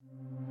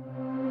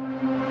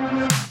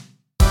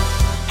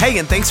Hey,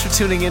 and thanks for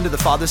tuning into the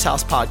Father's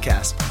House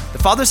podcast. The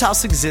Father's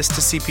House exists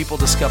to see people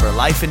discover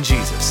life in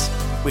Jesus.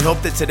 We hope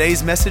that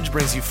today's message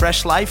brings you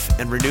fresh life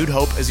and renewed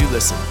hope as you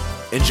listen.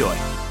 Enjoy.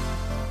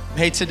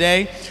 Hey,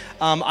 today,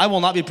 I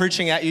will not be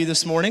preaching at you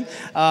this morning,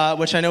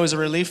 which I know is a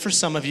relief for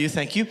some of you.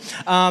 Thank you.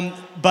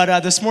 But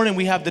this morning,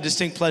 we have the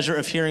distinct pleasure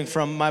of hearing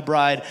from my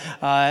bride,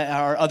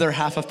 our other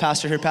half of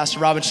pastor here, Pastor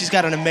Robin. She's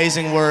got an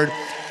amazing word.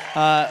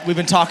 We've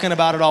been talking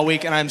about it all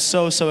week, and I'm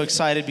so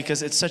excited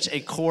because it's such a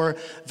core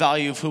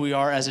value of who we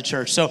are as a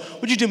church. So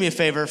would you do me a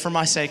favor, for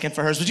my sake and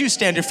for hers? Would you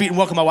stand to your feet and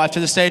welcome my wife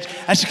to the stage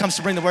as she comes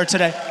to bring the word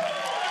today?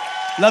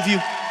 Love you.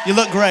 You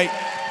look great.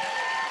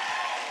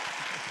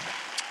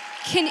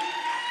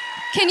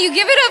 Can you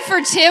give it up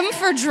for Tim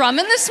for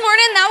drumming this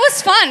morning? That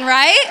was fun,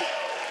 right?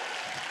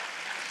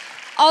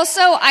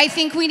 Also, I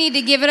think we need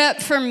to give it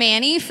up for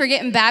Manny for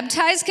getting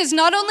baptized, because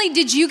not only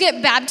did you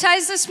get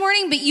baptized this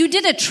morning, but you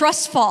did a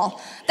trust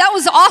fall. That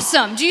was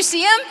awesome. Did you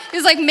see him? He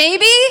was like,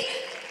 maybe?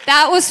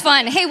 That was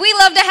fun. Hey, we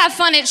love to have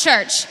fun at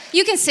church.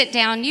 You can sit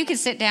down. You can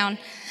sit down.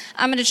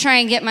 I'm going to try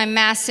and get my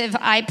massive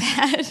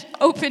iPad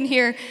open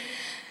here.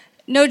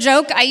 No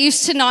joke, I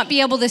used to not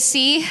be able to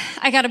see.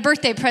 I got a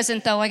birthday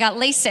present, though. I got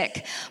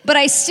LASIK. But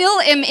I still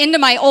am into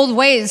my old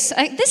ways.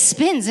 This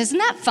spins. Isn't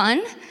that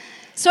fun?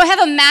 So I have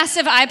a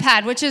massive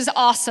iPad, which is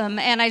awesome,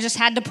 and I just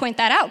had to point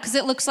that out because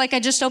it looks like I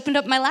just opened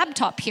up my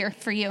laptop here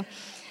for you.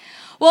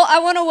 Well, I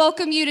want to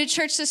welcome you to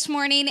church this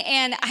morning,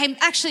 and I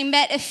actually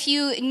met a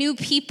few new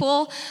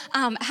people.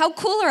 How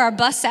cool are our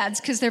bus ads,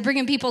 because they're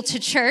bringing people to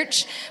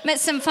church. Met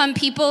some fun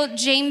people,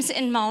 James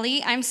and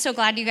Molly. I'm so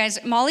glad you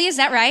guys, Molly, is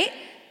that right?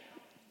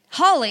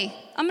 Holly.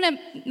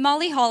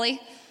 Molly,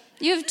 Holly.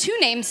 You have two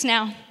names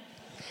now.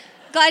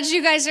 Glad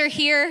you guys are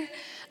here.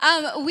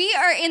 We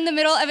are in the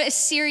middle of a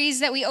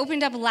series that we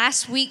opened up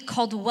last week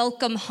called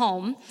Welcome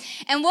Home.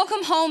 And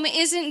Welcome Home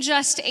isn't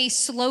just a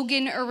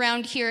slogan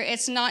around here.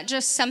 It's not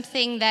just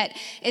something that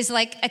is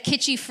like a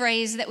kitschy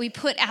phrase that we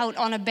put out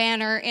on a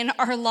banner in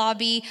our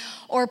lobby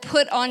or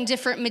put on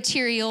different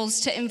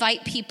materials to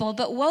invite people.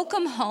 But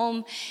Welcome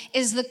Home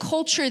is the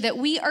culture that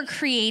we are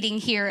creating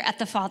here at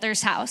the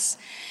Father's House.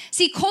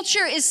 See,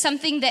 culture is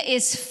something that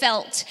is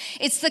felt.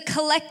 It's the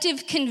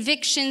collective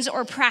convictions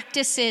or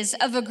practices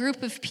of a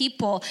group of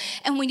people.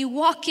 And when you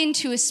walk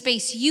into a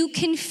space, you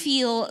can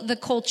feel the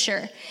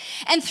culture.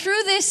 And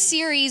through this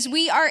series,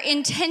 we are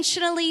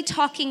intentionally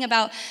talking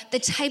about the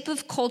type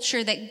of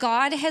culture that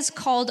God has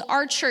called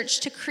our church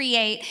to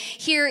create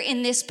here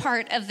in this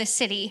part of the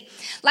city.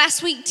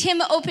 Last week,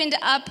 Tim opened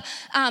up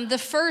the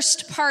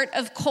first part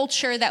of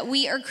culture that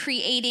we are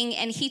creating,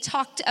 and he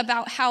talked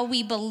about how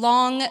we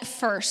belong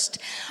first.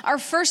 Our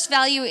first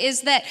value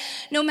is that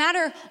no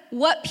matter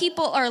what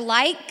people are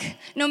like,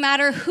 no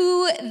matter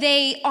who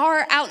they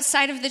are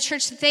outside of the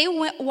church, that they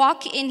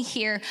walk in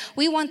here,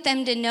 we want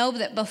them to know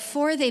that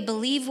before they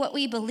believe what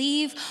we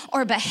believe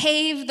or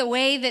behave the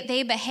way that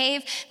they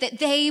behave, that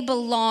they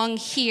belong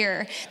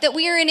here, that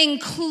we are an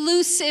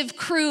inclusive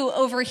crew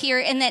over here,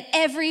 and that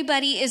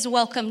everybody is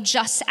welcome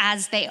just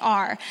as they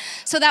are.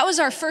 So that was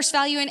our first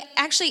value. And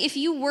actually, if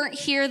you weren't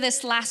here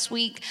this last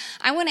week,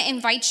 I want to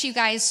invite you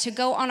guys to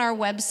go on our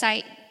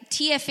website,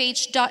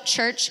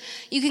 tfh.church.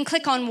 You can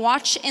click on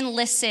watch and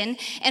listen,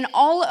 and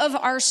all of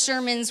our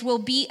sermons will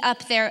be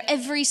up there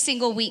every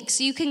single week.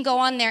 So you can go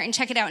on there and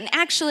check it out. And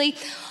actually,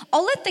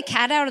 I'll let the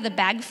cat out of the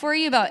bag for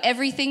you about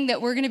everything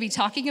that we're going to be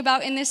talking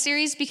about in this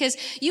series, because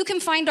you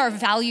can find our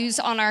values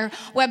on our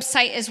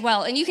website as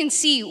well. And you can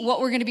see what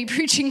we're going to be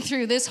preaching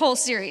through this whole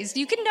series.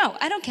 You can know.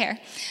 I don't care.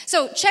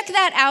 So check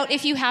that out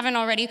if you haven't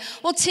already.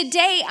 Well,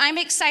 today I'm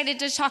excited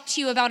to talk to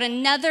you about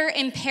another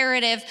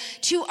imperative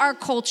to our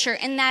culture,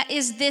 and that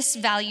is this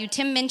value.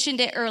 Tim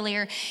mentioned it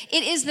earlier.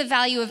 It is the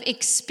value of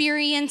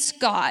experience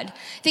God.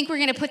 I think we're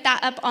going to put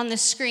that up on the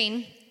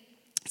screen.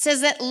 It says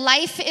that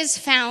life is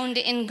found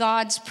in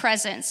God's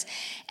presence,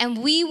 and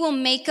we will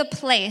make a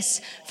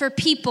place for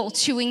people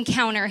to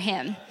encounter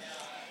him.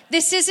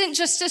 This isn't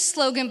just a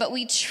slogan, but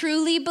we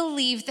truly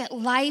believe that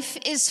life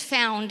is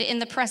found in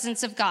the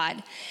presence of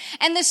God.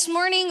 And this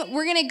morning,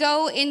 we're going to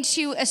go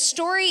into a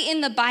story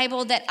in the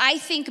Bible that I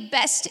think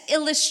best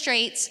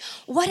illustrates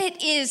what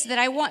it is that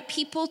I want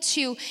people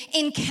to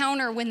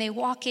encounter when they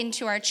walk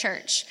into our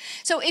church.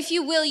 So if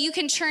you will, you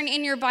can turn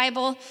in your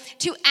Bible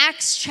to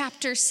Acts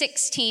chapter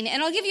 16.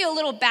 And I'll give you a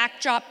little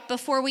backdrop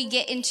before we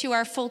get into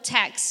our full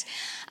text.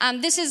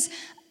 This is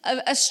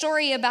a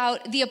story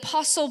about the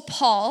Apostle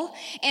Paul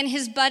and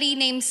his buddy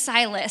named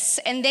Silas,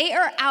 and they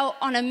are out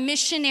on a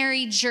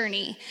missionary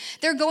journey.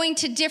 They're going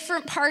to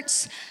different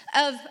parts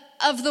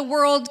of the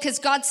world because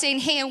God's saying,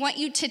 hey, I want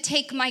you to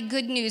take my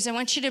good news. I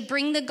want you to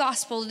bring the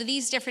gospel to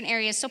these different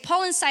areas. So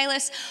Paul and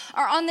Silas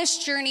are on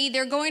this journey.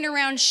 They're going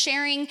around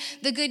sharing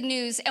the good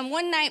news. And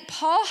one night,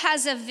 Paul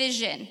has a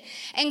vision.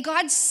 And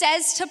God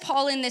says to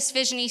Paul in this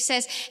vision, he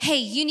says, hey,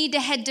 you need to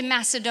head to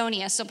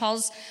Macedonia. So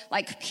Paul's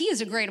like, he is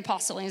a great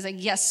apostle. And he's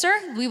like, yes,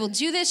 sir, we will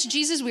do this.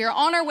 Jesus, we are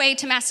on our way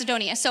to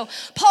Macedonia. So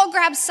Paul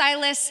grabs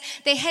Silas.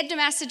 They head to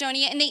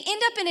Macedonia, and they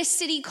end up in a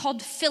city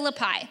called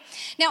Philippi.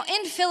 Now,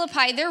 in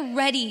Philippi, they're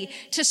ready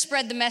to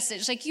spread the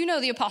message. Like, you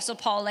know, the Apostle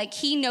Paul, like,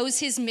 he knows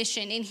his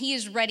mission and he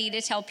is ready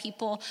to tell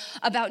people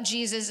about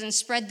Jesus and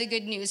spread the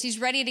good news. He's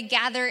ready to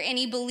gather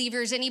any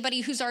believers,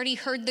 anybody who's already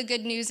heard the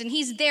good news, and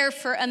he's there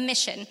for a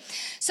mission.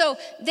 So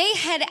they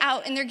head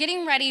out and they're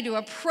getting ready to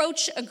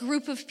approach a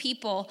group of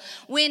people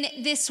when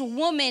this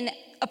woman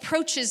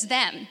approaches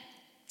them.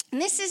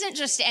 And this isn't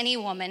just any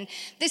woman.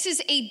 This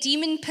is a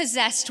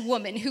demon-possessed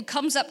woman who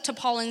comes up to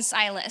Paul and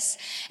Silas.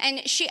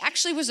 And she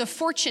actually was a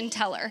fortune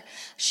teller.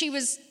 She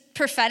was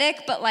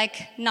prophetic, but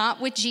like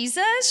not with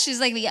Jesus. She's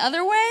like the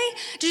other way.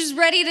 She's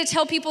ready to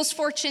tell people's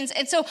fortunes.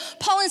 And so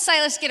Paul and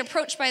Silas get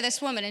approached by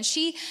this woman, and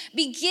she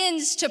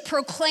begins to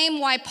proclaim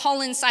why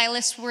Paul and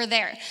Silas were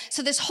there.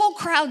 So this whole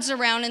crowd's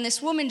around, and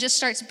this woman just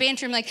starts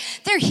bantering like,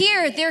 they're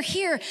here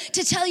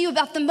to tell you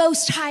about the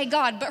Most High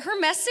God. But her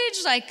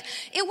message, like,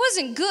 it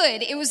wasn't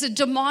good. It was a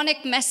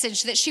demonic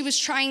message that she was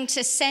trying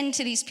to send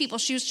to these people.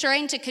 She was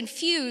trying to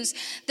confuse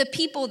the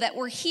people that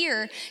were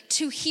here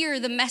to hear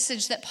the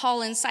message that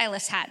Paul and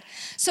Silas had.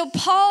 So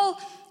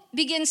Paul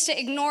begins to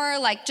ignore,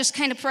 like just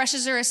kind of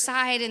brushes her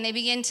aside, and they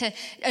begin to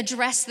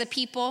address the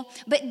people.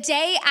 But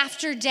day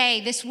after day,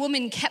 this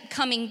woman kept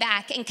coming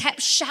back and kept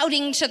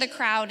shouting to the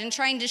crowd and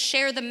trying to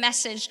share the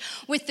message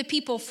with the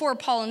people for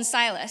Paul and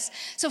Silas.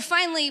 So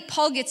finally,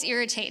 Paul gets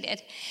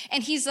irritated,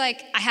 and he's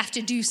like, I have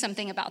to do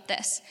something about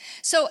this.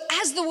 So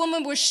as the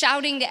woman was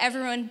shouting to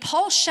everyone,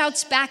 Paul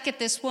shouts back at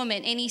this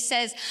woman, and he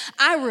says,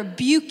 I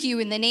rebuke you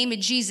in the name of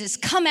Jesus.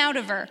 Come out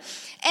of her.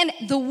 And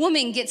the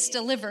woman gets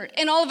delivered.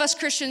 And all of us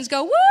Christians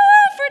go, woo,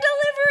 for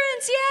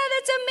deliverance. Yeah,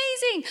 that's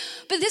amazing.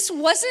 But this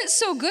wasn't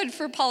so good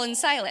for Paul and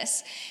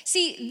Silas.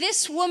 See,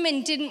 this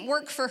woman didn't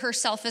work for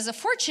herself as a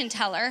fortune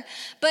teller,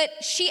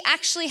 but she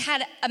actually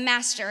had a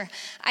master.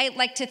 I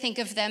like to think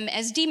of them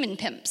as demon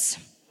pimps.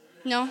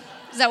 No?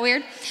 Is that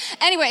weird?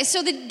 Anyway,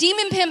 so the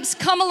demon pimps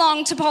come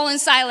along to Paul and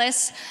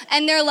Silas,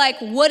 and they're like,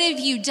 what have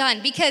you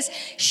done? Because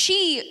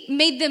she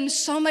made them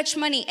so much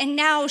money, and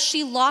now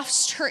she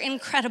lost her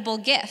incredible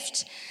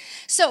gift.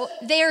 So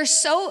they are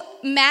so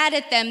mad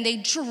at them, they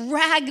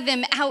drag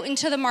them out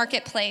into the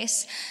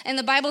marketplace. And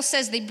the Bible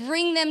says they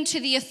bring them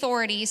to the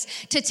authorities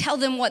to tell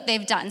them what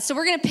they've done. So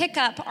we're going to pick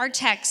up our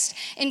text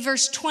in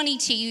verse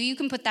 22. You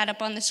can put that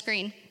up on the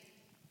screen.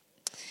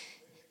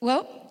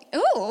 Well,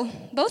 ooh,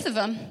 both of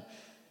them.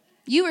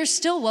 You are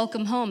still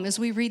welcome home as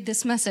we read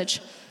this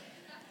message.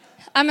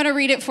 I'm going to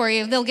read it for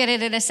you. They'll get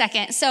it in a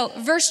second. So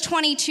verse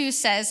 22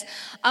 says,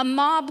 a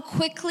mob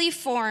quickly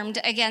formed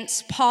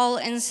against Paul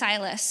and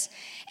Silas,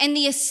 and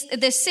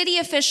the city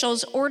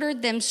officials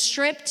ordered them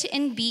stripped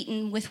and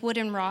beaten with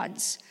wooden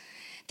rods.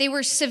 They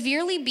were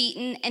severely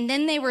beaten, and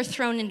then they were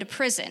thrown into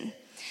prison.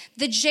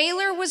 The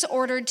jailer was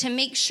ordered to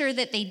make sure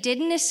that they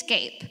didn't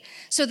escape.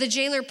 So the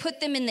jailer put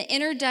them in the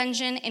inner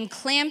dungeon and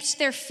clamped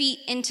their feet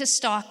into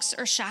stocks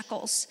or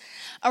shackles.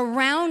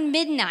 Around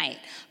midnight,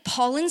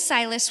 Paul and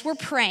Silas were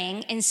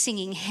praying and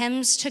singing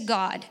hymns to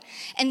God,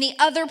 and the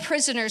other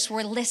prisoners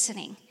were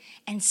listening.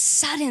 And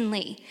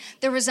suddenly,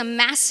 there was a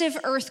massive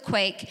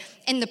earthquake,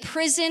 and the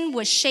prison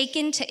was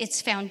shaken to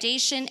its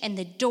foundation, and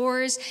the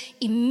doors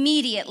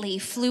immediately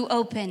flew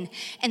open,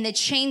 and the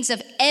chains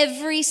of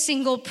every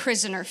single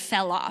prisoner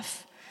fell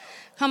off.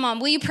 Come on,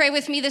 will you pray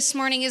with me this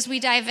morning as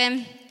we dive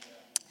in?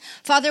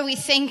 Father, we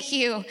thank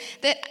you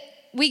that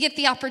we get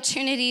the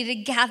opportunity to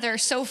gather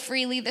so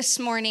freely this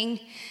morning,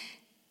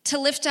 to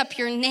lift up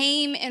your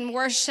name in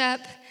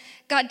worship.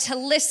 God, to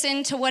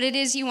listen to what it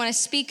is you want to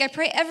speak. I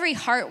pray every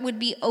heart would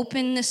be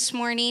open this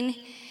morning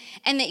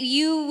and that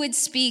you would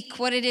speak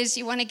what it is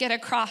you want to get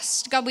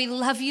across. God, we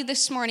love you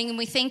this morning, and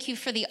we thank you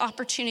for the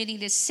opportunity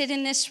to sit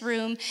in this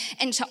room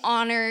and to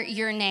honor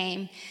your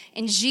name.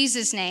 In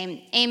Jesus'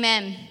 name,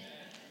 amen.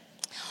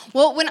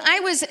 Well, when I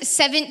was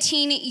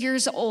 17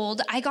 years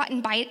old, I got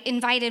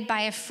invited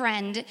by a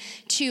friend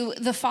to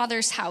the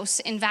Father's house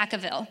in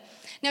Vacaville.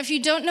 Now, if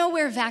you don't know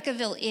where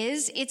Vacaville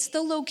is, it's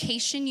the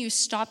location you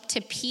stop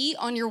to pee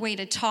on your way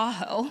to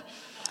Tahoe,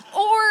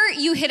 or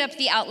you hit up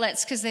the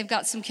outlets because they've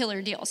got some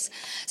killer deals.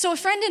 So a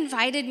friend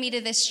invited me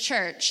to this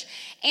church,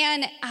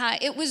 and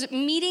it was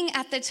meeting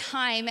at the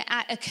time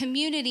at a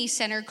community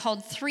center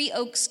called Three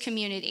Oaks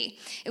Community.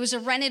 It was a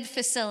rented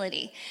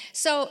facility.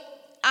 So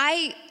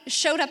I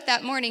showed up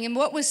that morning, and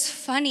what was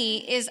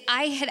funny is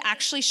I had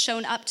actually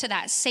shown up to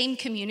that same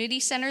community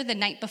center the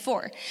night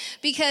before,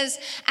 because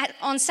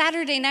on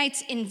Saturday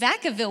nights in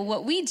Vacaville,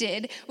 what we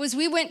did was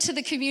we went to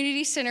the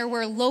community center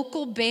where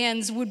local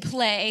bands would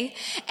play,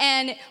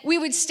 and we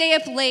would stay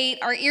up late,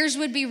 our ears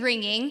would be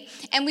ringing,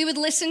 and we would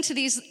listen to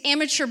these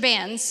amateur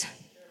bands.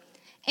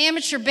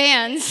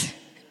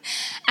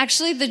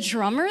 Actually, the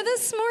drummer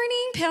this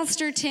morning,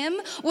 Pastor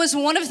Tim, was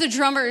one of the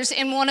drummers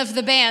in one of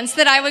the bands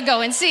that I would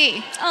go and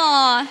see.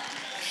 Aw.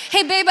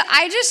 Hey, babe,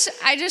 I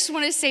just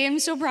want to say I'm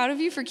so proud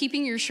of you for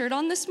keeping your shirt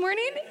on this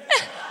morning.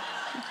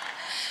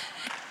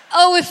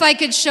 Oh, if I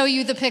could show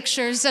you the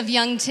pictures of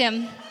young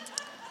Tim.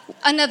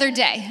 Another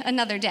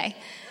day.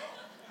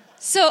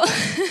 So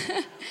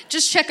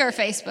just check our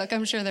Facebook.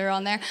 I'm sure they're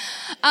on there.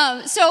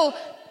 So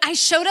I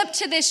showed up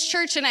to this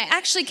church, and I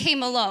actually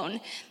came alone.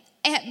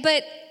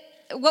 But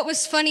what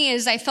was funny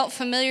is I felt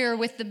familiar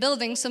with the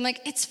building, so I'm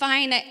like, it's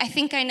fine, I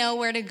think I know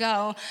where to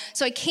go.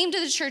 So I came to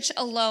the church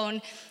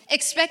alone,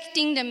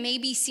 expecting to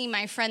maybe see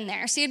my friend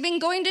there. So I'd been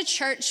going to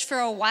church for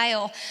a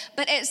while,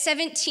 but at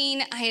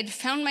 17, I had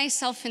found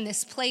myself in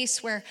this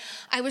place where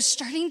I was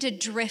starting to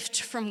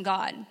drift from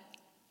God,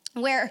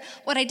 where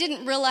what I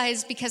didn't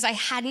realize because I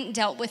hadn't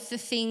dealt with the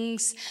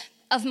things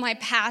of my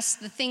past,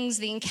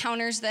 the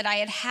encounters that I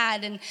had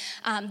had,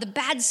 and the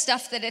bad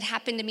stuff that had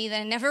happened to me that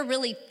I never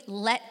really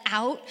let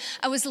out.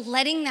 I was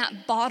letting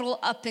that bottle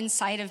up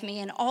inside of me,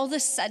 and all of a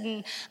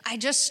sudden, I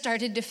just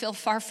started to feel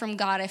far from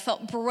God. I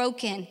felt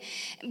broken.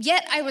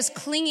 Yet I was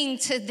clinging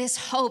to this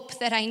hope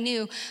that I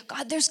knew,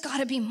 God, there's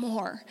gotta be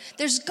more.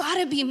 There's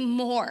gotta be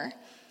more.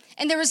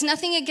 And there was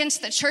nothing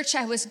against the church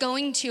I was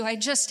going to. I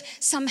just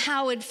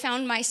somehow had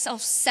found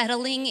myself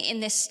settling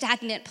in this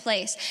stagnant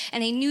place.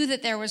 And I knew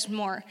that there was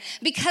more.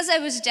 Because I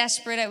was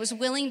desperate, I was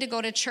willing to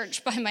go to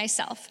church by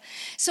myself.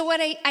 So what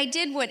I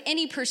did, what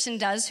any person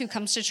does who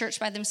comes to church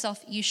by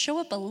themselves, you show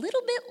up a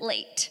little bit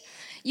late.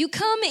 You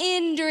come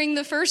in during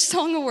the first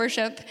song of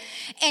worship,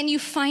 and you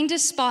find a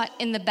spot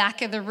in the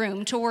back of the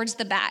room, towards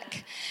the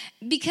back.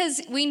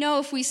 Because we know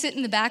if we sit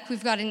in the back,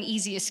 we've got an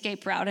easy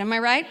escape route. Am I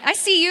right? I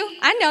see you.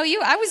 I know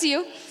you. I was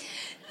you.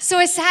 So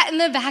I sat in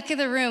the back of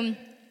the room,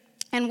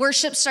 and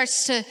worship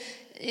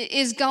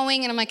is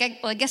going, and I'm like,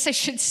 I guess I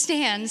should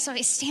stand. So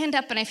I stand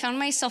up, and I found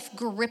myself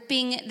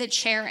gripping the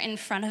chair in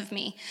front of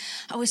me.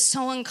 I was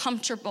so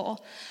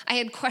uncomfortable. I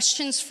had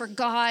questions for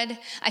God.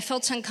 I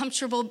felt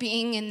uncomfortable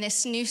being in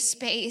this new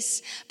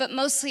space, but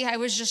mostly I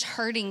was just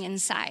hurting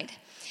inside.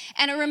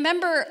 And I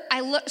remember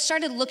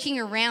started looking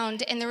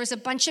around, and there was a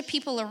bunch of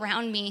people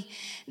around me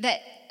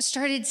that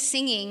started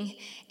singing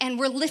and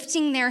were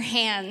lifting their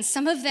hands.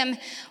 Some of them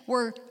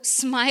were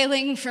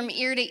smiling from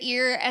ear to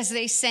ear as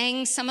they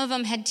sang. Some of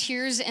them had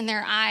tears in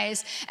their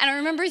eyes. And I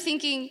remember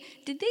thinking,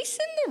 did they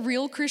send the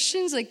real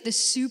Christians, like the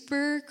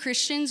super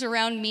Christians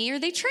around me? Are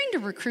they trying to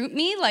recruit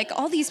me, like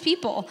all these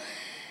people?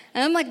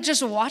 And I'm like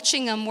just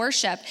watching them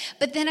worship.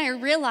 But then I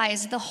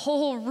realized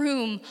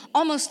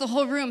almost the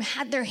whole room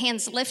had their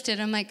hands lifted.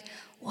 I'm like,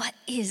 what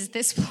is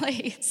this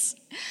place?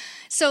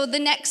 So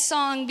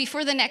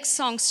before the next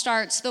song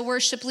starts, the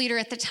worship leader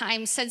at the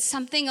time said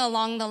something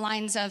along the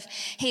lines of,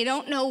 hey, I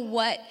don't know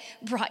what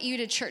brought you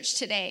to church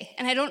today.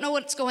 And I don't know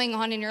what's going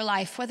on in your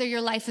life, whether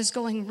your life is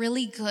going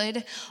really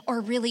good or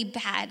really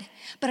bad.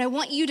 But I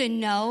want you to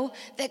know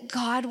that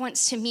God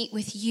wants to meet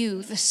with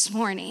you this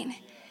morning.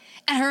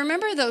 And I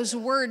remember those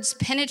words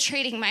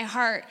penetrating my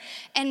heart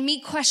and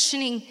me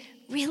questioning,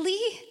 really?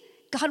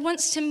 God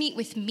wants to meet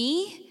with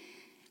me?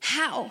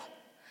 How?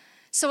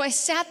 So I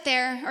stood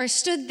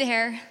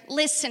there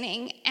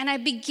listening, and I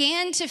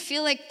began to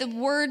feel like the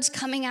words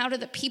coming out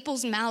of the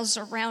people's mouths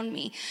around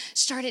me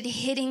started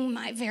hitting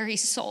my very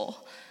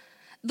soul.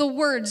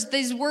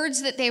 These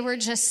words that they were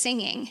just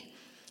singing.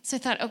 So I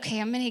thought,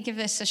 okay, I'm going to give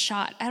this a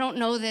shot. I don't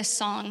know this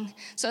song.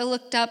 So I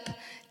looked up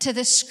to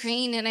the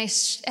screen, and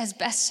as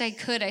best I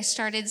could, I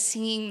started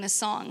singing the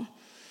song.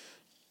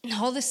 And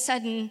all of a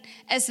sudden,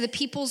 as the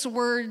people's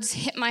words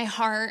hit my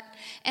heart,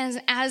 and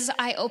as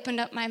I opened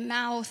up my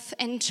mouth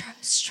and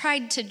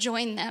tried to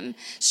join them,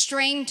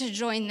 strained to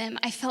join them,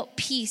 I felt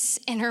peace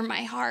enter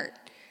my heart.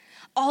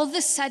 All of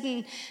a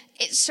sudden,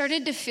 it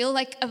started to feel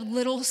like a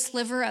little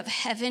sliver of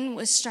heaven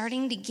was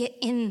starting to get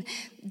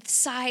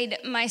inside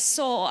my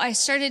soul. I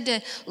started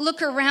to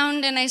look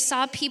around, and I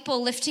saw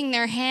people lifting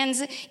their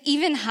hands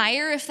even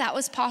higher, if that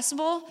was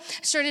possible.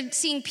 I started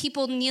seeing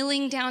people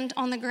kneeling down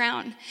on the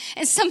ground.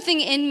 And something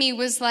in me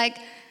was like,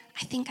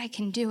 I think I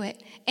can do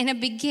it. And I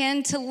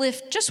began to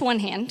lift just one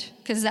hand,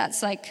 because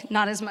that's like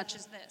not as much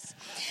as this.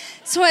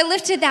 So I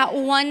lifted that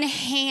one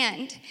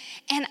hand,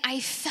 and I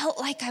felt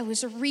like I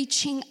was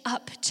reaching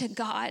up to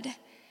God.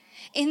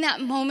 In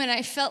that moment,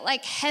 I felt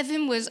like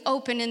heaven was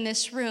open in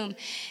this room.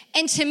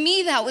 And to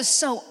me, that was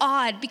so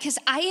odd because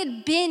I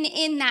had been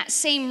in that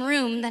same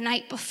room the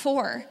night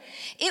before.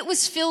 It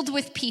was filled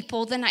with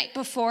people the night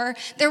before.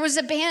 There was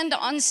a band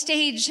on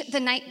stage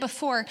the night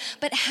before.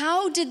 But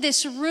how did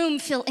this room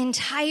feel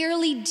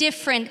entirely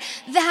different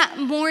that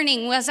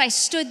morning as I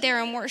stood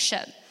there in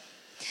worship?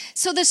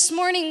 So this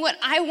morning, what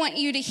I want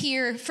you to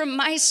hear from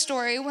my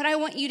story, what I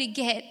want you to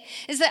get,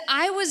 is that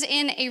I was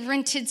in a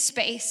rented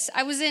space.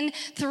 I was in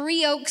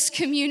Three Oaks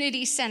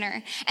Community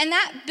Center, and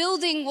that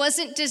building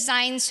wasn't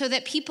designed so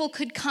that people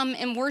could come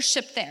and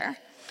worship there.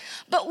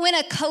 But when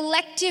a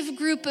collective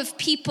group of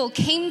people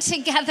came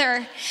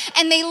together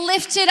and they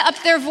lifted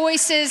up their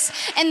voices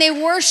and they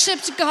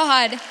worshiped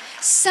God,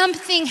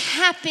 something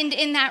happened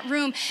in that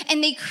room,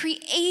 and they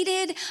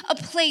created a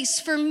place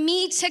for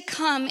me to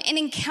come and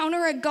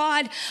encounter a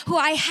God who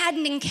I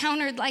hadn't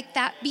encountered like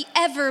that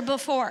ever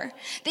before.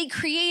 They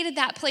created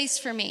that place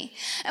for me.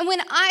 And when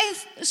I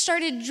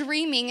started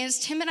dreaming, as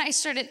Tim and I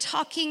started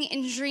talking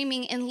and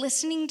dreaming and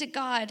listening to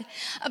God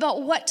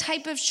about what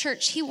type of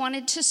church he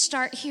wanted to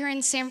start here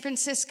in San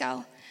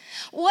Francisco,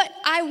 what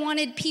I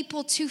wanted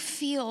people to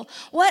feel,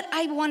 what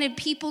I wanted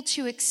people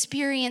to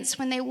experience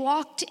when they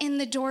walked in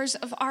the doors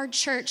of our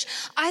church,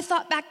 I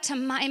thought back to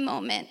my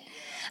moment.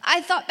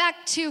 I thought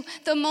back to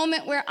the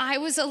moment where I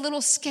was a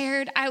little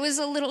scared, I was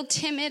a little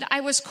timid,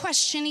 I was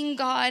questioning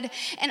God,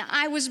 and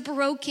I was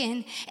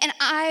broken. And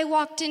I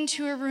walked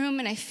into a room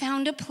and I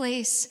found a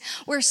place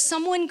where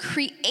someone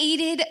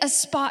created a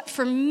spot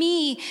for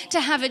me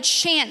to have a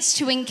chance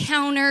to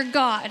encounter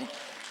God.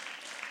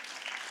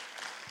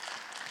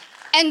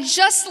 And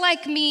just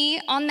like me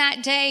on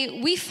that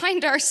day, we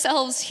find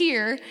ourselves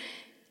here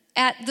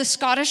at the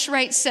Scottish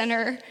Rite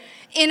Center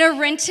in a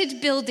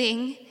rented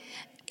building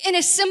in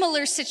a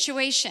similar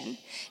situation.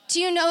 Do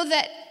you know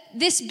that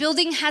this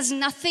building has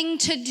nothing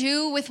to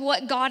do with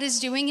what God is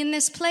doing in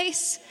this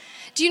place?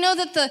 Do you know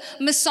that the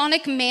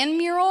Masonic man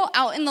mural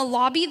out in the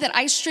lobby that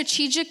I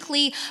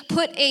strategically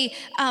put a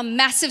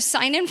massive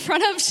sign in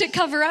front of to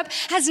cover up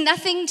has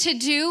nothing to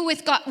do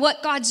with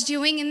what God's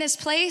doing in this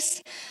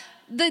place?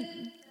 The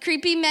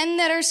creepy men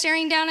that are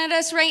staring down at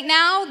us right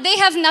now, they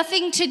have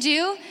nothing to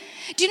do.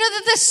 Do you know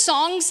that the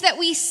songs that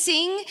we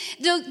sing,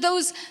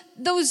 those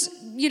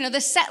the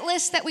set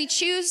list that we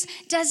choose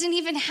doesn't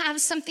even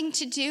have something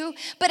to do,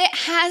 but it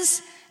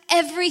has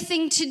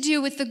everything to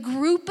do with the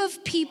group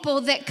of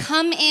people that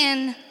come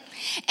in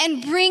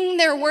and bring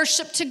their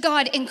worship to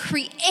God and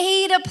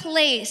create a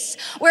place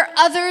where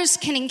others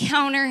can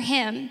encounter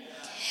him.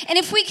 And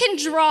if we can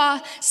draw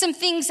some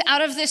things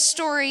out of this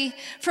story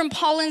from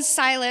Paul and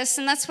Silas,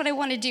 and that's what I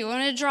want to do. I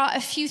want to draw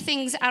a few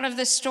things out of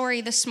this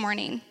story this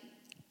morning.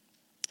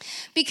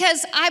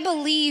 Because I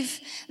believe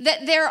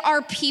that there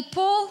are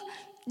people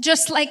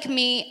just like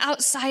me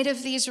outside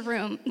of this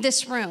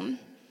room.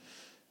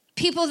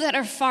 People that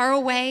are far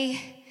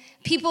away,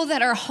 people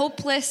that are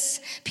hopeless,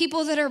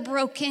 people that are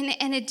broken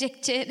and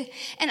addicted.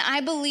 And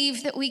I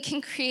believe that we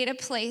can create a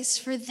place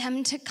for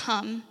them to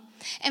come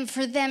and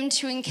for them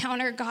to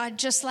encounter God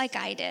just like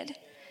I did.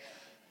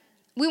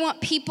 We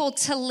want people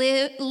to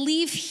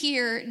leave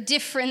here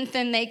different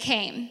than they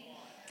came.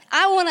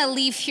 I want to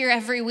leave here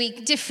every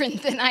week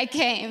different than I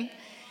came.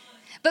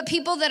 But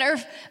people that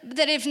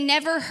have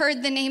never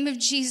heard the name of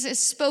Jesus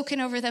spoken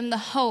over them, the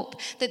hope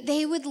that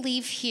they would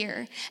leave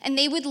here and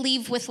they would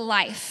leave with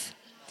life.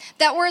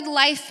 That word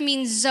life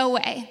means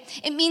Zoe.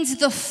 It means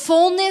the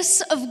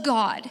fullness of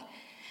God.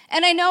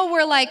 And I know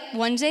we're like,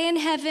 one day in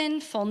heaven,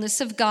 fullness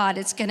of God,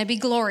 it's going to be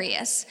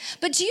glorious.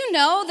 But do you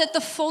know that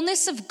the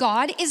fullness of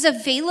God is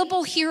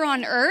available here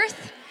on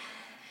earth?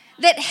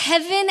 That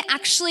heaven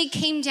actually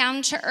came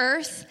down to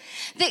earth?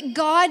 That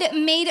God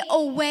made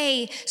a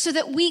way so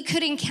that we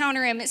could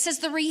encounter him. It says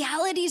the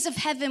realities of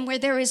heaven where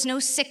there is no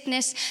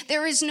sickness,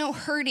 there is no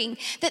hurting,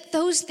 that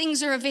those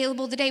things are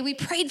available today. We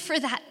prayed for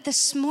that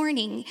this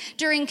morning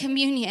during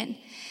communion.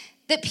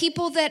 That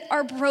people that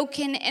are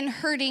broken and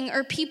hurting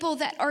or people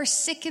that are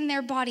sick in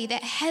their body,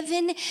 that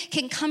heaven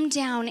can come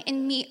down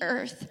and meet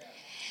earth.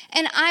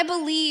 And I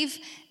believe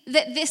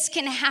that this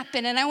can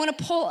happen. And I want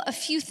to pull a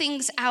few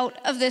things out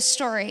of this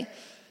story.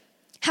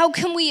 How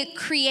can we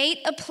create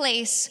a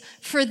place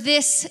for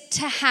this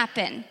to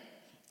happen?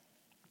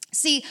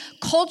 See,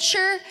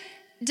 culture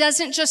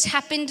doesn't just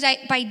happen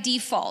by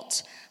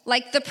default.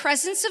 Like the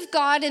presence of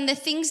God and the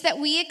things that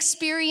we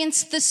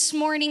experienced this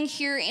morning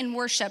here in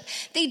worship,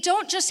 they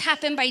don't just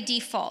happen by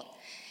default.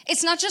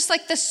 It's not just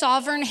like the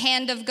sovereign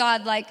hand of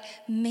God, like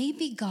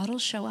maybe God will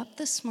show up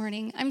this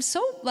morning.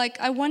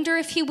 I wonder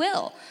if he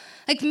will.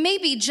 Like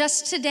maybe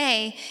just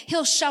today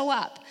he'll show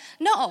up.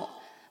 No,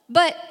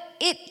 but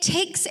it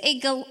takes a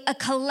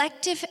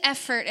collective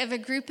effort of a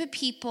group of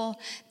people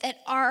that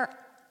are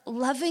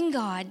loving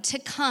God to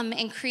come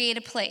and create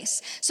a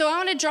place. So I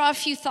want to draw a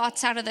few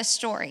thoughts out of this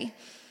story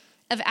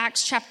of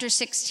Acts chapter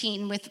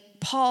 16 with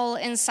Paul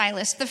and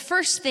Silas. The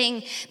first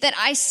thing that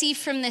I see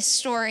from this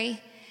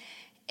story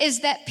is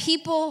that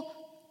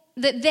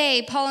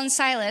Paul and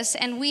Silas,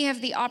 and we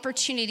have the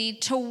opportunity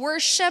to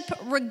worship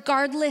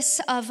regardless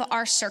of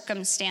our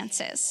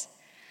circumstances.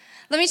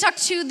 Let me talk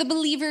to the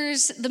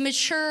believers, the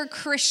mature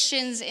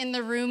Christians in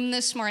the room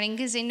this morning,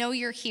 because I know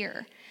you're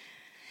here.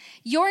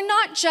 You're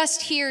not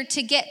just here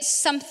to get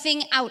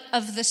something out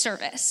of the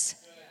service.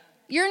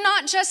 You're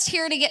not just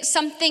here to get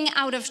something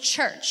out of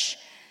church,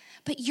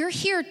 but you're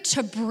here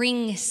to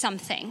bring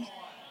something.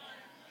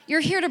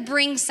 You're here to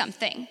bring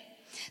something.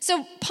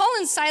 So Paul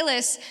and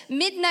Silas,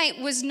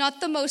 midnight was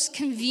not the most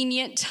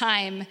convenient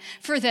time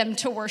for them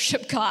to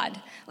worship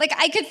God. Like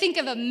I could think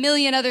of a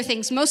million other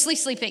things, mostly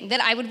sleeping,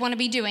 that I would want to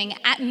be doing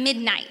at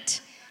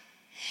midnight.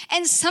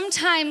 And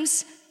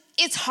sometimes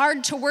it's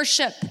hard to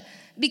worship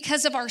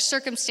because of our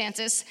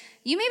circumstances.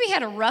 You maybe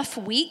had a rough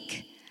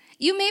week.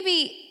 You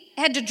maybe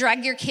had to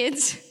drag your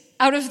kids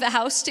out of the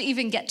house to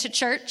even get to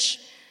church.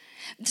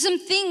 Some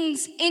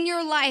things in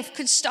your life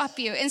could stop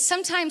you. And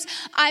sometimes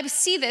I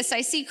see this.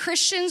 I see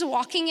Christians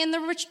walking in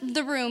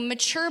the room,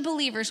 mature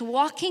believers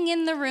walking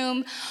in the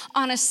room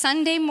on a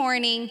Sunday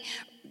morning,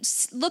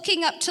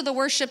 looking up to the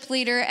worship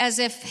leader as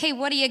if, hey,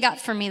 what do you got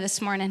for me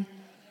this morning?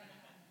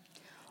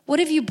 What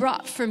have you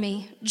brought for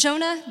me?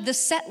 Jonah, the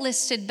set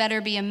listed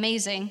better be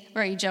amazing.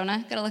 Where are you,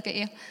 Jonah? Gotta look at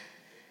you.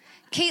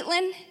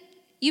 Caitlin,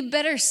 you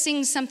better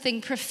sing something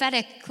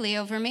prophetically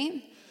over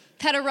me.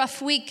 I've had a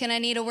rough week and I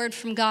need a word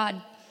from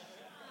God.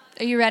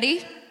 Are you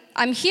ready?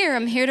 I'm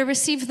here to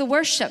receive the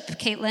worship,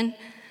 Caitlin.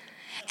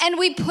 And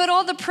we put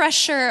all the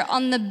pressure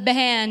on the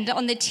band,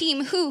 on the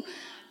team, who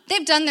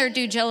they've done their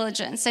due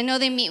diligence. I know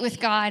they meet with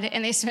God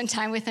and they spend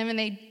time with him and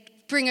they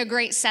bring a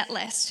great set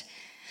list.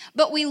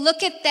 But we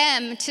look at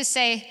them to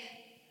say,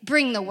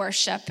 bring the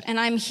worship, and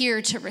I'm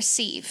here to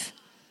receive.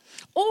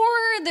 Or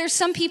there's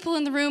some people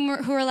in the room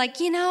who are like,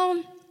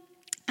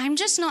 I'm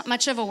just not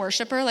much of a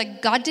worshiper.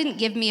 Like, God didn't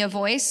give me a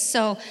voice,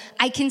 so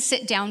I can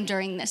sit down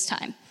during this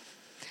time.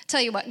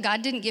 Tell you what,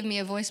 God didn't give me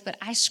a voice, but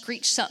I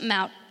screech something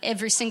out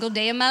every single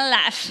day of my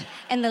life,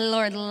 and the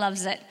Lord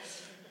loves it.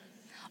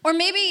 Or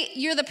maybe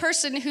you're the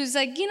person who's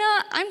like,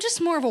 I'm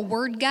just more of a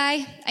word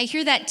guy. I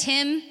hear that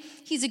Tim,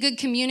 he's a good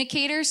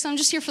communicator, so I'm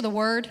just here for the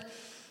word.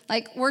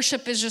 Like,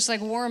 worship is just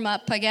like warm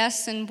up, I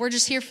guess, and we're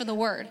just here for the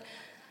word.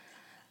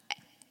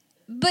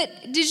 But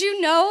did you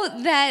know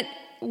that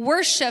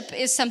worship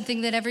is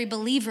something that every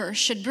believer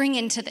should bring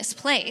into this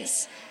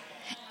place?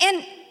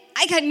 And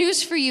I got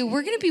news for you.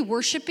 We're going to be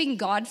worshiping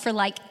God for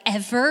like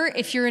ever.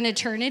 If you're in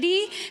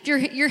eternity, if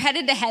you're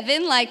headed to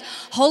heaven, like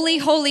holy,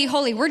 holy,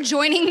 holy. We're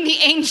joining the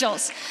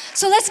angels.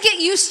 So let's get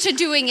used to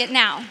doing it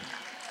now.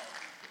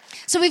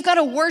 So we've got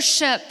to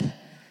worship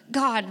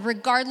God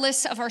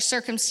regardless of our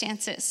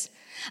circumstances.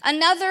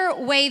 Another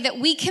way that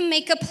we can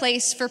make a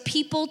place for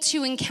people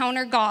to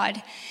encounter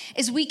God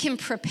is we can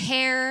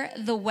prepare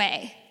the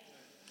way.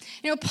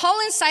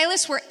 Paul and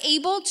Silas were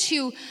able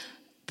to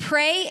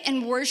pray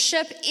and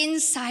worship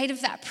inside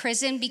of that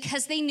prison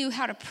because they knew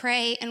how to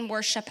pray and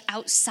worship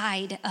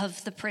outside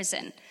of the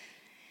prison.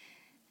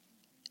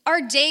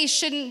 Our day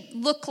shouldn't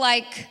look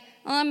like,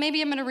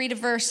 maybe I'm going to read a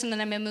verse and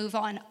then I'm going to move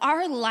on.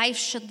 Our life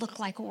should look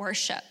like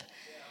worship.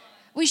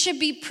 We should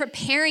be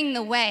preparing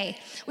the way.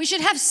 We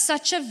should have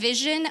such a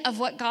vision of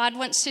what God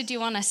wants to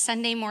do on a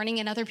Sunday morning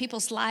in other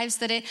people's lives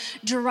that it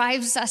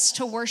drives us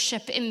to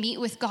worship and meet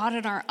with God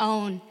on our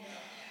own.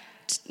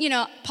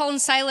 Paul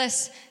and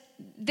Silas,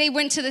 they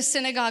went to the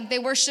synagogue. They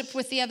worshiped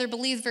with the other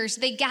believers.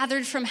 They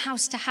gathered from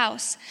house to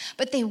house,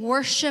 but they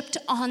worshiped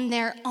on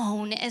their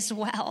own as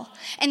well.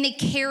 And they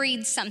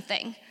carried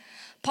something.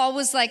 Paul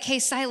was like, hey,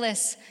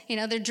 Silas,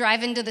 they're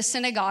driving to the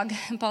synagogue.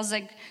 And Paul's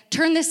like,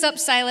 turn this up,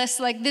 Silas.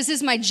 Like, this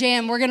is my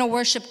jam. We're going to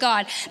worship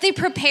God. They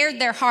prepared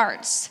their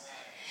hearts.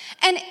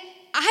 And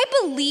I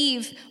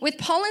believe with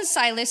Paul and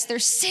Silas, they're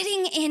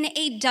sitting in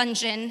a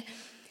dungeon.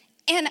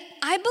 And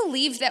I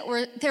believe that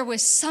there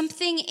was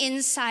something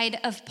inside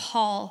of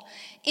Paul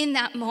in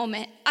that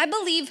moment. I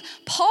believe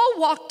Paul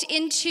walked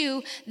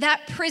into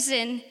that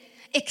prison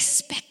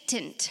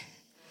expectant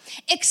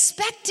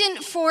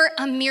for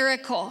a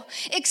miracle,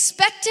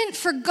 expectant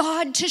for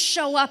God to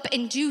show up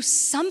and do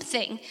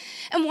something.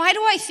 And why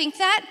do I think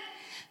that?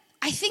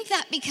 I think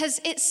that because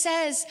it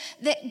says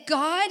that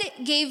God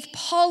gave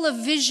Paul a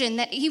vision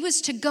that he was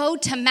to go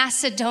to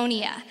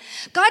Macedonia.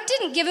 God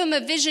didn't give him a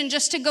vision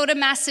just to go to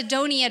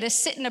Macedonia to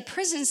sit in a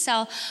prison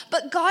cell,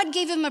 but God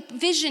gave him a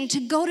vision to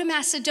go to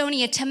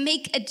Macedonia to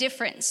make a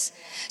difference.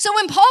 So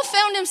when Paul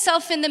found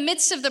himself in the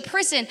midst of the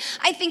prison,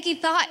 I think he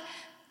thought,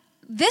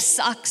 this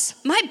sucks.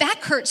 My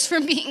back hurts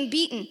from being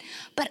beaten,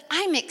 but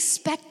I'm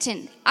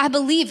expectant. I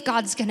believe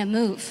God's going to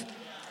move.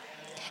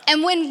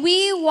 And when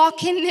we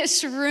walk in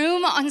this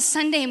room on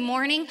Sunday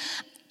morning,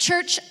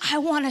 church, I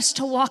want us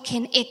to walk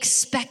in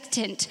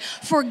expectant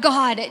for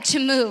God to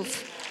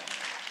move.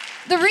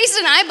 The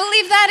reason I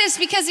believe that is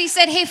because he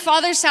said, hey,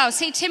 Father's house,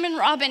 hey, Tim and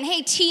Robin,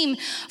 hey, team,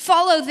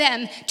 follow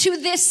them to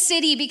this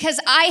city because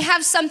I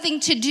have something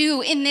to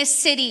do in this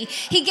city.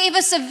 He gave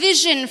us a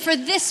vision for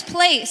this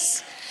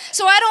place.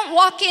 So I don't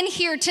walk in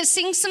here to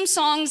sing some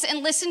songs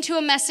and listen to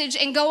a message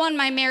and go on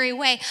my merry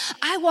way.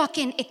 I walk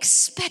in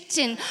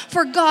expectant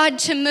for God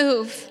to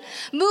move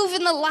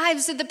in the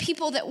lives of the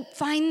people that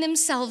find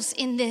themselves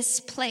in this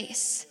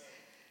place.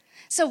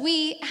 So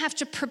we have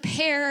to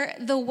prepare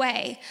the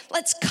way.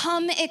 Let's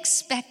come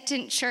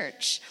expectant,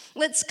 church.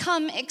 Let's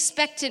come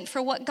expectant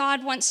for what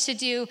God wants to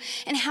do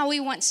and how he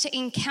wants to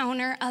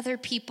encounter other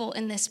people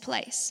in this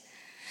place.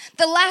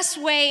 The last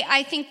way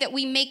I think that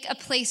we make a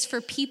place for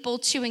people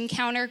to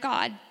encounter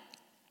God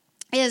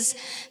is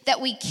that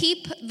we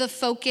keep the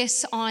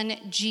focus on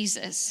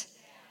Jesus.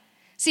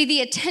 See,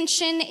 the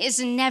attention is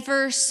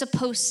never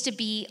supposed to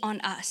be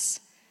on us.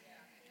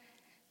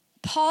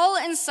 Paul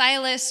and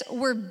Silas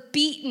were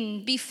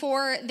beaten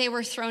before they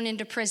were thrown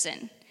into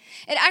prison.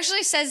 It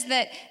actually says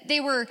that they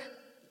were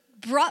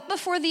brought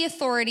before the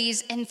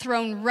authorities and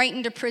thrown right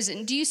into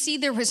prison. Do you see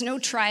there was no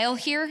trial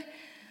here?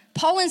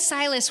 Paul and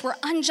Silas were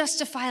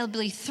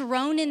unjustifiably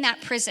thrown in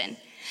that prison.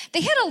 They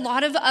had a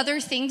lot of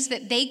other things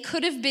that they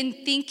could have been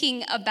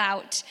thinking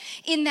about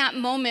in that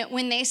moment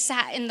when they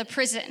sat in the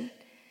prison.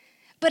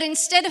 But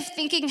instead of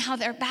thinking how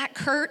their back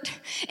hurt,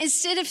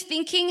 instead of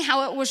thinking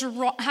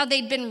how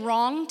they'd been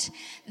wronged,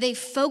 they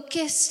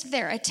focused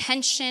their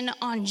attention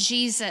on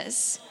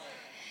Jesus.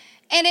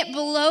 And it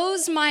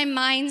blows my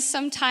mind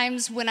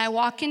sometimes when I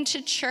walk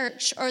into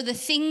church or the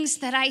things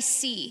that I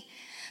see.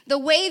 The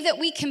way that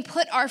we can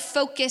put our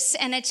focus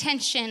and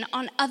attention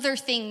on other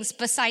things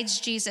besides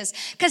Jesus.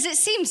 Because it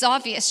seems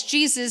obvious,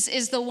 Jesus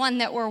is the one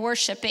that we're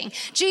worshiping.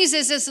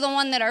 Jesus is the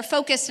one that our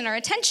focus and our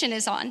attention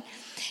is on.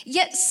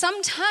 Yet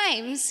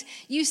sometimes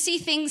you see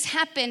things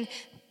happen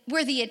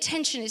where the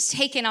attention is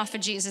taken off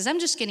of Jesus. I'm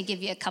just going to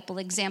give you a couple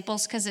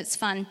examples because it's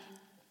fun.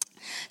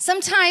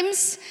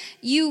 Sometimes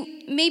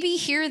you maybe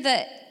hear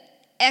the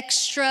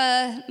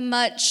extra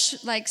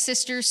much like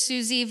Sister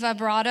Susie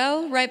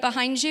vibrato right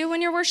behind you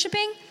when you're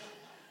worshiping.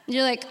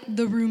 You're like,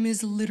 the room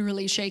is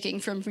literally shaking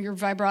from your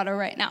vibrato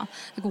right now.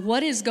 Like,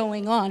 what is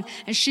going on?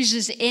 And she's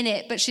just in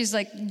it, but she's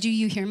like, do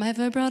you hear my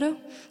vibrato?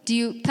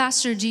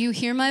 Pastor, do you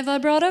hear my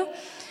vibrato?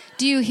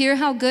 Do you hear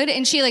how good?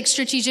 And she like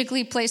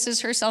strategically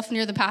places herself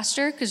near the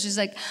pastor because she's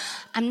like,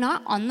 I'm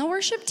not on the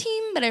worship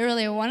team, but I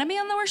really want to be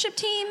on the worship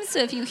team. So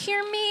if you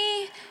hear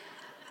me.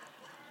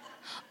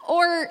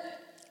 Or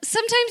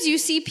sometimes you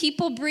see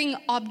people bring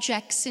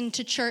objects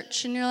into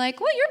church and you're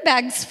like, well, your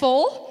bag's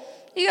full.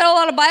 You got a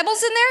lot of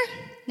Bibles in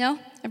there? No,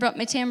 I brought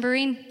my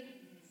tambourine.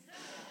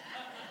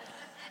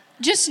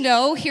 Just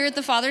know, here at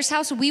the Father's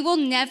house, we will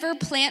never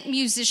plant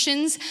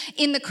musicians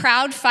in the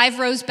crowd 5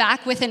 rows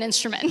back with an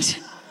instrument.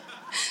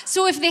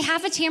 So if they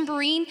have a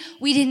tambourine,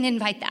 we didn't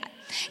invite that.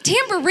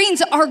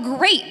 Tambourines are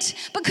great,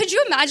 but could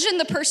you imagine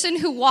the person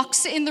who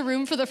walks in the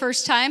room for the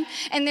first time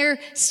and they're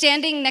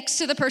standing next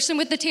to the person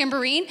with the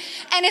tambourine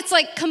and it's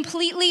like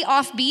completely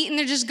offbeat and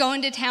they're just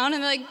going to town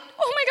and they're like,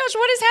 oh my gosh,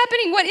 what is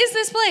happening? What is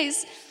this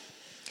place?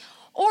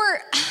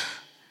 Or,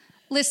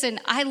 listen,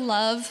 I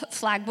love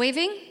flag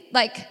waving.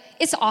 Like,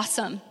 it's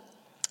awesome.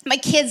 My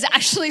kids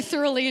actually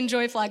thoroughly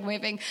enjoy flag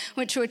waving.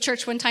 Went to a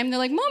church one time. They're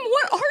like, Mom,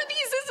 what are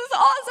these? This is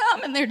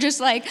awesome. And they're just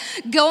like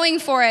going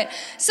for it.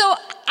 So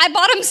I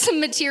bought them some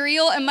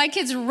material and my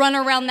kids run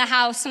around the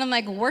house. And I'm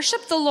like,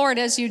 worship the Lord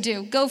as you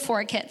do. Go for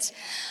it, kids.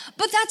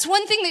 But that's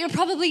one thing that you're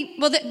probably,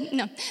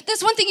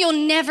 that's one thing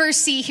you'll never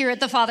see here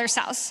at the Father's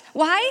house.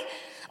 Why?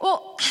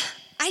 Well,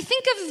 I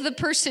think of the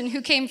person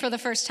who came for the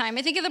first time.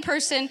 I think of the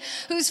person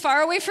who's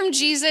far away from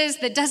Jesus,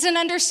 that doesn't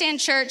understand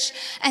church,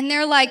 and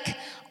they're like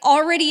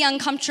already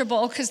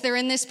uncomfortable because they're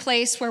in this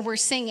place where we're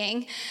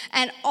singing,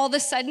 and all of a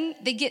sudden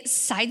they get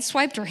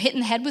sideswiped or hit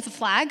in the head with a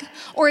flag,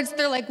 or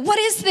they're like, what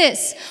is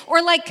this?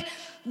 Or like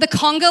the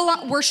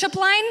conga worship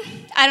line.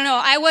 I don't know.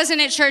 I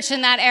wasn't at church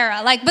in that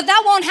era. But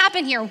that won't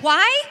happen here.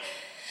 Why?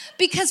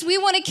 Because we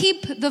want to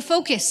keep the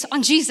focus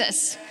on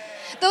Jesus.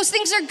 Those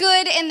things are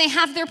good and they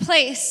have their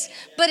place,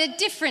 but a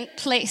different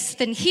place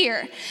than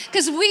here.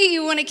 Because we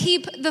want to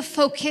keep the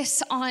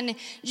focus on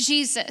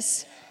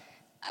Jesus.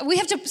 We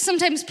have to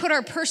sometimes put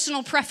our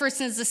personal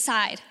preferences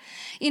aside.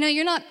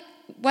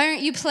 Why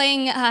aren't you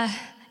playing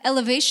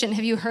Elevation?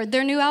 Have you heard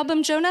their new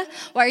album, Jonah?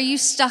 Why are you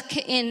stuck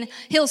in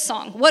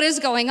Hillsong? What is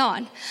going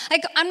on?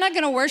 I'm not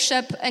going to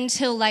worship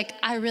until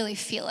I really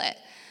feel it.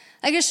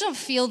 I just don't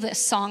feel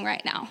this song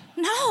right now.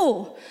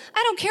 No,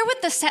 I don't care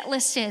what the set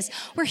list is.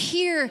 We're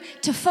here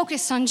to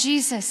focus on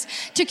Jesus,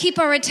 to keep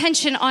our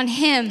attention on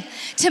him,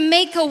 to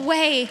make a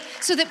way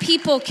so that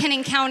people can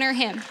encounter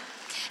him.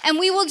 And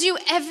we will do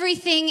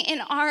everything in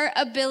our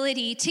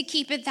ability to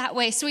keep it that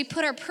way. So we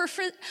put our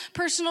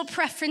personal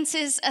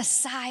preferences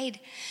aside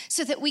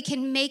so that we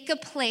can make a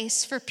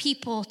place for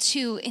people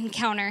to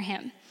encounter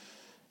him.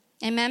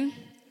 Amen?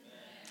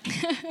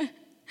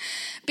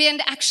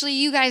 Band, actually,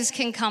 you guys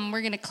can come.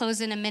 We're going to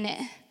close in a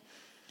minute.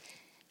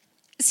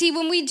 See,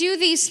 when we do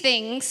these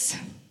things,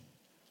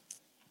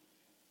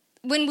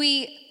 when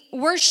we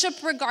worship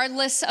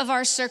regardless of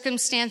our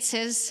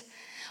circumstances,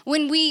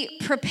 when we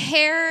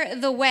prepare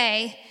the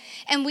way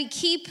and we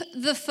keep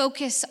the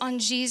focus on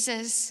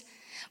Jesus,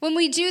 when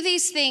we do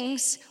these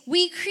things,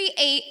 we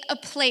create a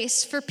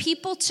place for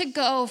people to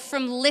go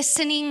from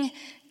listening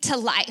to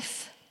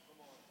life.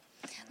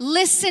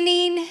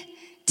 Listening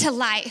to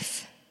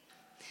life.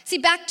 See,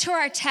 back to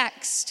our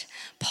text,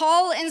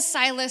 Paul and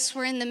Silas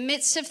were in the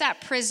midst of that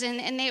prison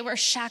and they were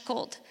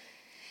shackled.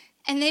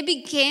 And they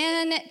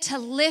began to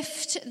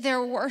lift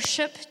their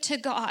worship to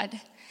God.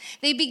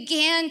 They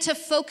began to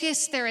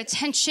focus their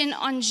attention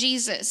on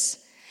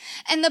Jesus.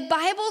 And the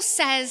Bible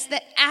says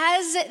that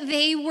as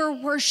they were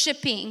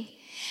worshiping,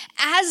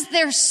 as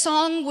their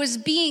song was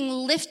being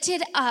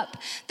lifted up,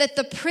 that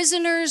the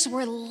prisoners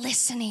were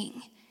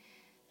listening.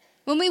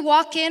 When we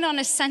walk in on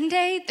a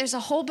Sunday, there's a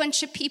whole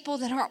bunch of people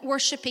that aren't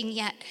worshiping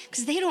yet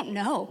because they don't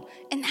know,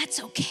 and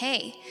that's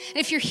okay. And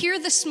if you're here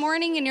this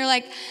morning and you're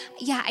like,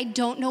 yeah, I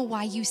don't know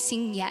why you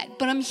sing yet,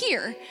 but I'm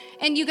here,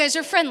 and you guys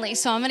are friendly,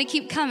 so I'm going to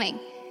keep coming.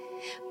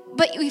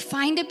 But we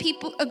find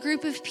a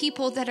group of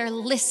people that are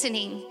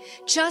listening,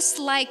 just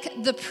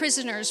like the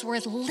prisoners were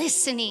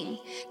listening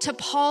to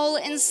Paul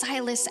and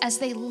Silas as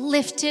they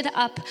lifted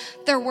up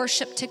their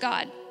worship to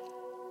God.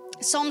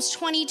 Psalms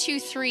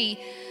 22:3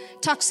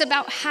 talks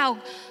about how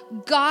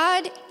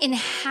God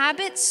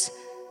inhabits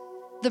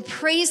the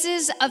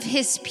praises of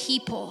his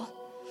people.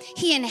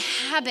 He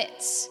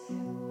inhabits.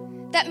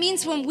 That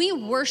means when we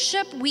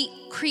worship, we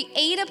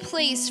create a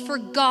place for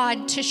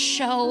God to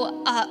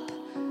show up.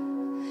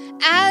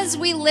 as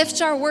we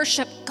lift our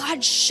worship,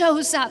 God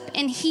shows up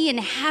and he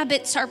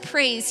inhabits our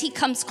praise. He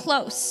comes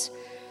close.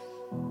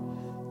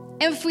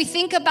 And if we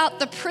think about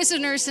the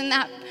prisoners in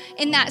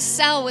that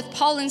cell with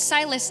Paul and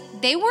Silas,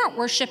 they weren't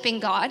worshiping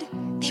God.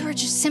 They were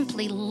just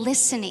simply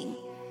listening.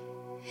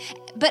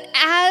 But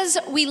as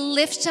we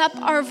lift up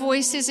our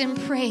voices in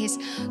praise,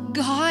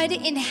 God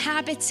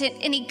inhabits it,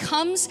 and he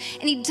comes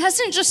and he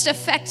doesn't just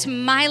affect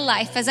my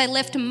life as I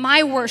lift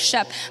my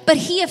worship, but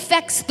he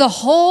affects the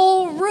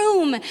whole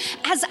room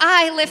as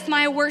I lift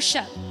my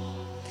worship.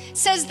 It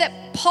says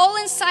that Paul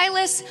and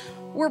Silas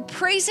were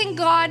praising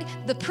God,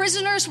 the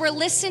prisoners were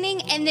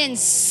listening, and then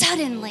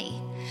suddenly,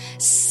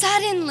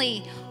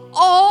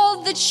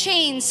 all the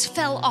chains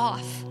fell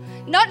off.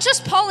 Not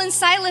just Paul and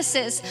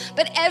Silas's,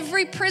 but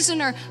every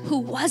prisoner who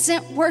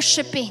wasn't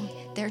worshiping,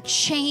 their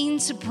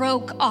chains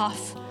broke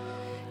off.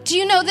 Do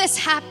you know this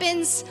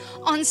happens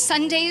on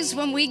Sundays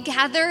when we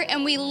gather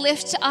and we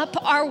lift up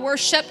our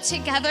worship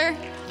together?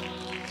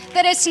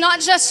 That it's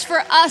not just for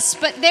us,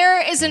 but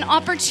there is an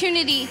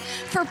opportunity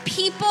for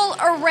people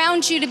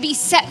around you to be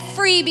set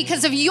free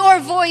because of your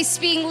voice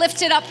being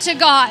lifted up to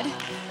God.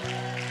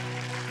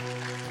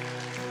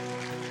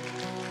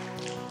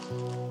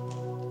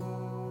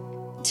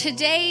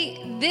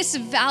 Today, this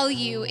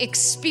value,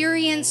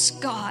 experience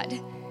God,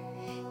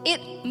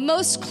 it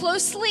most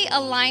closely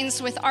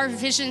aligns with our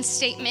vision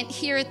statement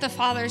here at the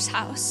Father's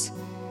house.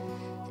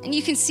 And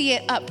you can see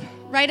it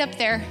right up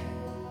there.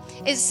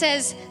 It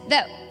says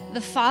that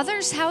the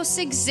Father's house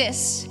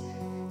exists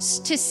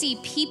to see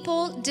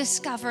people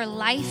discover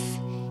life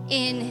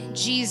in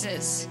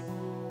Jesus.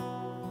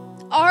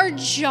 Our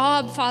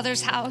job,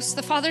 Father's house,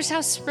 the Father's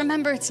house,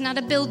 remember, it's not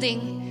a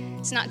building.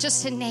 It's not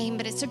just a name,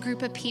 but it's a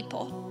group of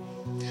people.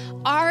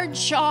 Our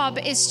job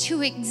is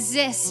to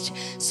exist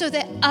so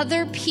that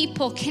other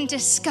people can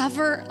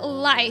discover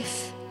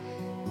life.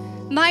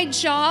 My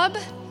job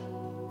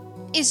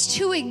is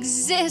to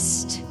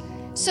exist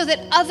so that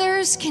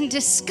others can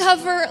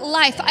discover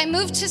life. I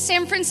moved to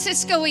San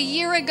Francisco a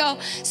year ago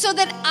so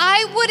that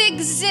I would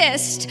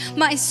exist,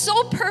 my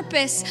sole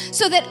purpose,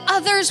 so that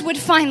others would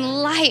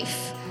find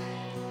life.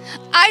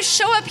 I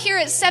show up here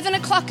at 7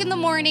 o'clock in the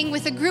morning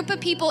with a group of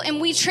people and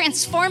we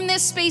transform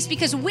this space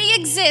because we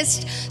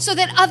exist so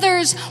that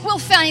others will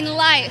find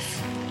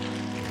life.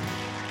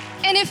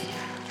 And if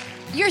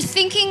you're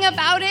thinking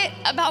about it,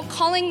 about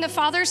calling the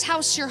Father's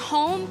house your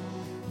home,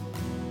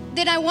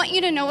 then I want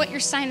you to know what you're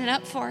signing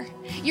up for.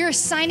 You're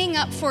signing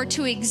up for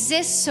to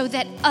exist so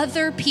that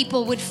other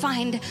people would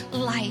find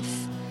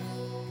life.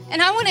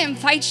 And I want to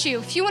invite you,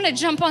 if you want to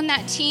jump on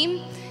that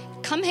team,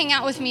 come hang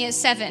out with me at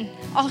 7.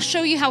 I'll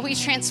show you how we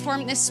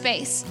transform this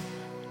space.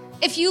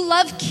 If you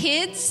love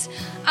kids,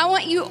 I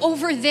want you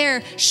over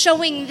there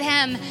showing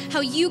them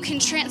how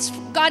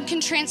God can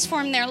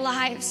transform their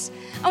lives.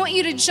 I want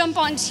you to jump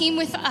on team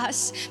with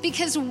us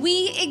because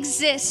we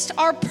exist.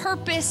 Our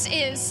purpose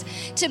is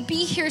to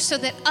be here so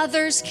that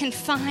others can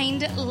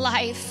find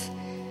life.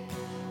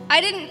 I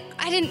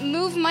didn't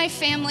move my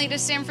family to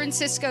San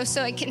Francisco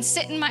so I can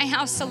sit in my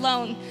house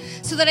alone,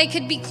 so that I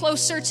could be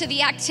closer to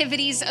the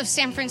activities of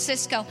San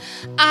Francisco.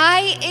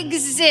 I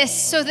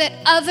exist so that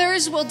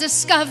others will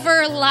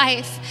discover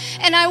life.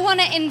 And I want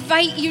to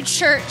invite you,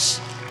 church,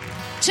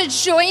 to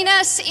join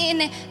us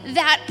in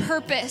that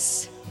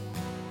purpose,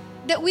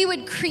 that we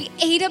would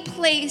create a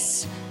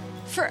place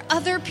for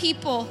other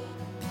people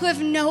who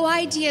have no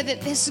idea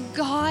that this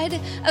God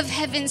of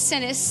heaven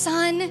sent his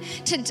son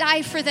to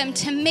die for them,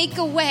 to make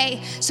a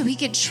way so he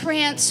could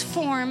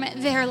transform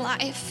their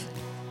life.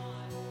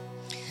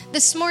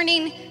 This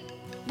morning,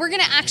 we're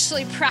going to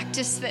actually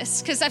practice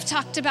this because I've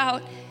talked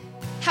about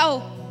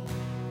how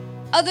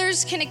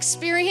others can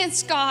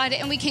experience God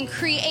and we can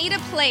create a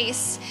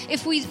place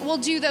if we will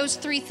do those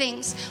 3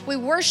 things. We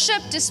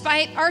worship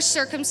despite our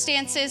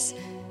circumstances,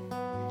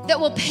 that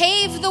will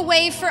pave the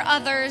way for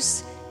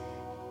others,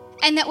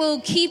 and that will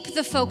keep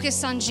the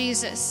focus on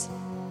Jesus.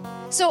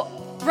 So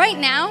right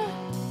now,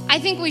 I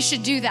think we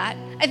should do that.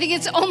 I think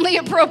it's only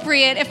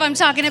appropriate if I'm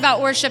talking about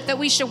worship that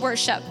we should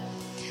worship.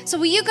 So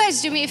will you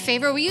guys do me a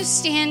favor? Will you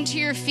stand to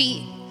your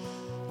feet?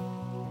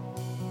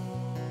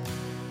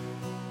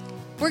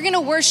 We're gonna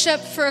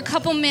worship for a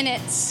couple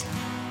minutes.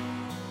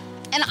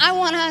 And I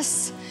want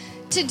us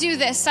to do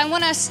this. I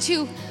want us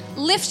to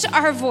lift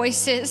our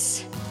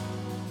voices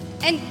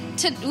and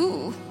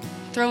to,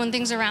 throwing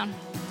things around.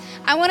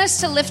 I want us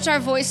to lift our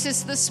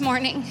voices this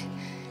morning.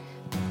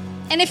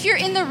 And if you're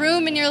in the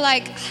room and you're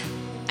like,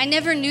 I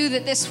never knew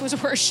that this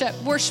was worship,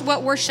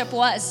 what worship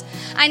was.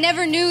 I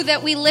never knew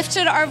that we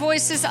lifted our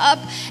voices up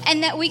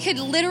and that we could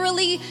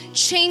literally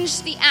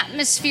change the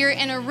atmosphere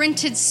in a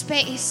rented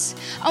space.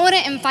 I want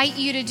to invite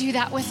you to do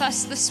that with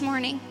us this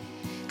morning.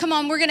 Come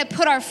on, we're going to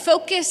put our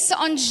focus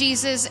on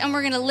Jesus and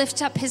we're going to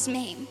lift up his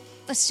name.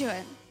 Let's do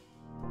it.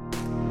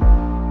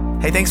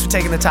 Hey, thanks for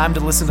taking the time to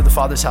listen to the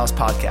Father's House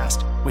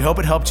podcast. We hope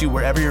it helped you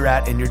wherever you're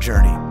at in your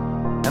journey.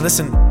 And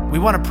listen, we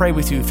want to pray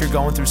with you if you're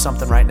going through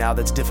something right now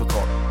that's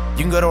difficult.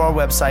 You can go to our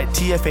website,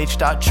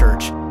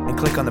 tfh.church, and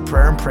click on the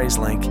prayer and praise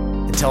link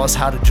and tell us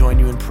how to join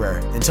you in prayer.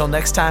 Until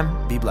next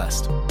time, be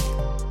blessed.